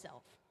younger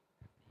self.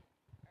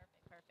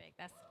 Perfect.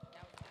 That was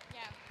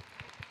yeah.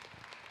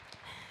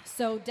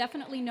 So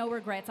definitely no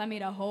regrets. I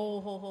made a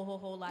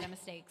whole lot of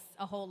mistakes,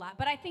 a whole lot.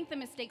 But I think the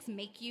mistakes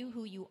make you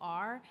who you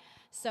are.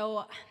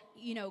 So,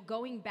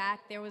 going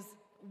back, there was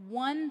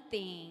one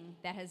thing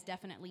that has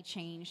definitely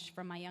changed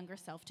from my younger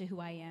self to who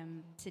I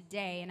am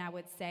today, and I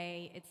would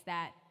say it's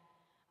that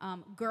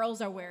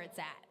girls are where it's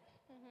at.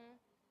 Mm-hmm.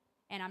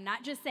 And I'm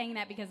not just saying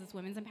that because it's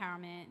women's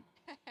empowerment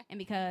and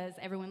because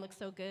everyone looks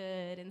so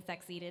good and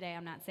sexy today.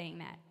 I'm not saying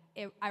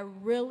that. I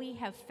really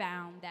have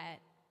found that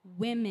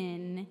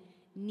women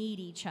need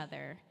each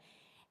other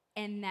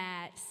and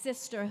that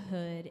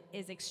sisterhood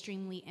is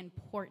extremely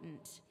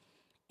important.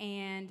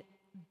 And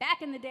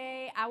back in the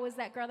day, I was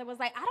that girl that was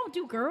like, I don't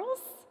do girls.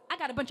 I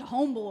got a bunch of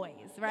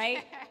homeboys,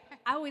 right?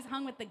 I always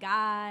hung with the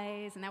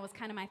guys, and that was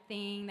kind of my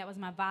thing. That was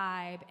my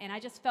vibe. And I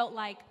just felt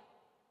like,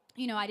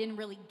 I didn't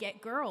really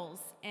get girls,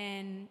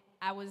 and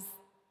that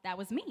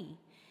was me.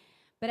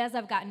 But as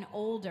I've gotten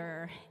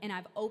older and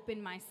I've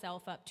opened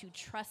myself up to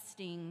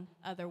trusting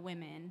other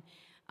women,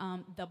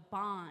 the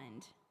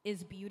bond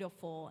is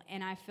beautiful.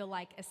 And I feel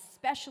like,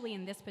 especially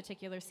in this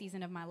particular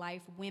season of my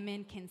life,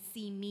 women can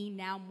see me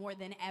now more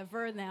than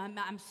ever.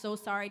 I'm so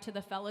sorry to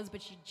the fellas,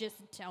 but you just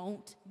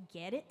don't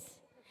get it.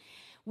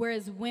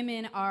 Whereas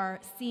women are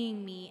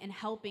seeing me and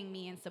helping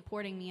me and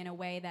supporting me in a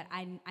way that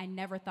I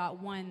never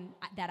thought, one,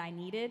 that I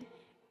needed,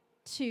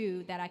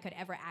 two, that I could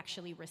ever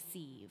actually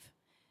receive.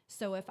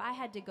 So if I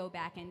had to go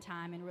back in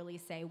time and really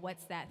say,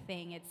 what's that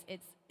thing?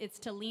 It's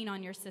to lean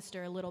on your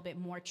sister a little bit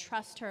more,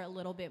 trust her a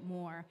little bit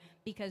more,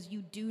 because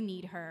you do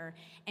need her,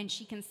 and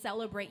she can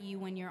celebrate you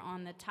when you're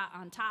on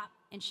top,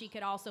 and she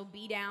could also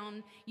be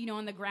down,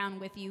 on the ground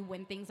with you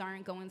when things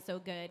aren't going so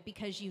good,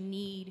 because you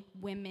need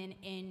women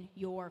in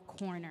your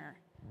corner.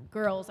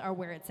 Girls are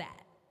where it's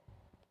at.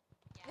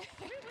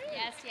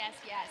 Yes.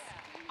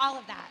 All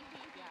of that.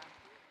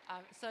 Yeah.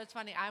 So it's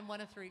funny. I'm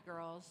one of three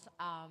girls.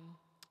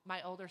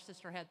 My older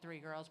sister had three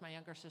girls. My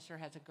younger sister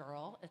has a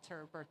girl. It's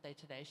her birthday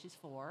today. She's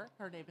 4.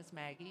 Her name is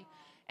Maggie.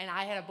 And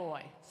I had a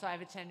boy. So I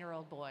have a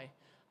 10-year-old boy.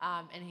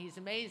 And he's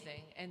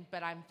amazing.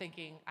 But I'm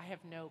thinking, I have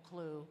no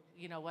clue,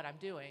 what I'm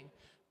doing.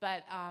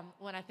 But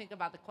when I think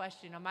about the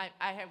question,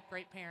 I have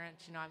great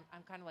parents.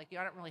 I'm kind of like you.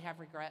 I don't really have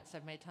regrets.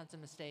 I've made tons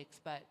of mistakes.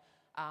 But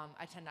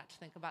I tend not to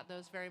think about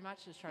those very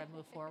much. Just try to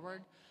move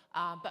forward.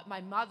 But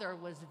my mother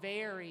was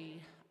very,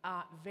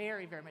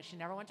 very much. She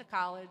never went to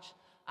college.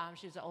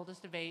 She was the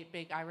oldest of 8,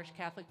 big Irish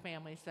Catholic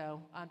family,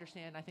 so I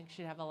understand. I think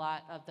she'd have a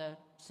lot of the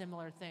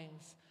similar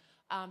things.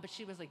 But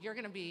she was like, you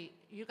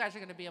guys are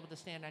going to be able to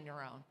stand on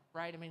your own,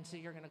 right? So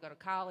you're going to go to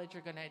college.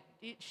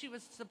 She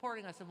was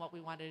supporting us in what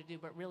we wanted to do,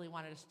 but really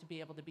wanted us to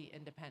be able to be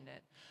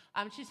independent.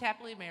 She's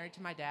happily married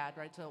to my dad,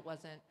 right? So it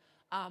wasn't.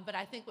 But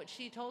I think what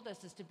she told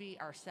us is to be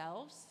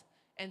ourselves.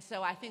 And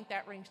so I think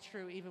that rings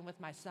true even with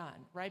my son,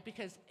 right?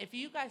 Because if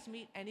you guys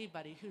meet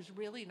anybody who's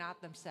really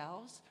not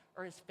themselves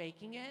or is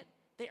faking it,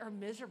 they are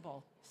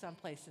miserable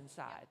someplace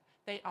inside.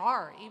 They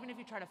are. Even if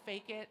you try to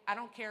fake it, I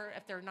don't care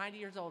if they're 90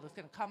 years old, it's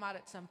going to come out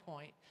at some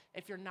point.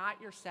 If you're not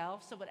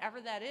yourself, so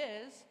whatever that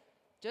is,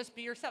 just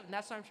be yourself. And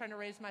that's why I'm trying to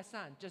raise my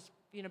son. Just,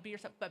 be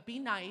yourself. But be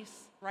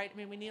nice, right?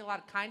 We need a lot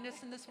of kindness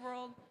in this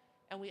world.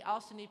 And we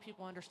also need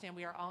people to understand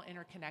we are all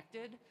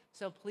interconnected.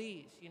 So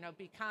please,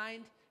 be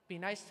kind, be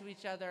nice to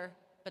each other,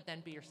 but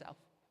then be yourself.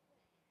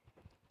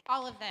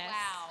 all of this.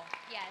 Wow.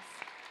 Yes.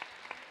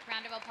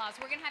 Round of applause.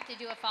 We're going to have to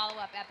do a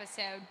follow-up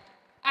episode.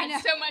 I know.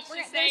 So much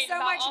to say. There's so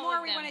about much all more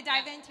of we them. want to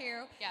dive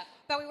into. Yeah.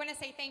 But we want to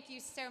say thank you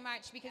so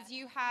much because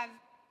you have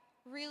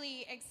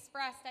really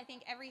expressed, I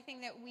think,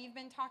 everything that we've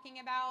been talking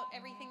about,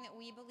 everything that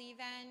we believe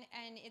in,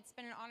 and it's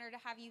been an honor to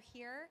have you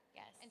here.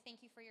 Yes. And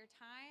thank you for your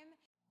time.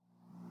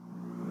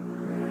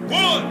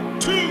 1,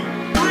 2,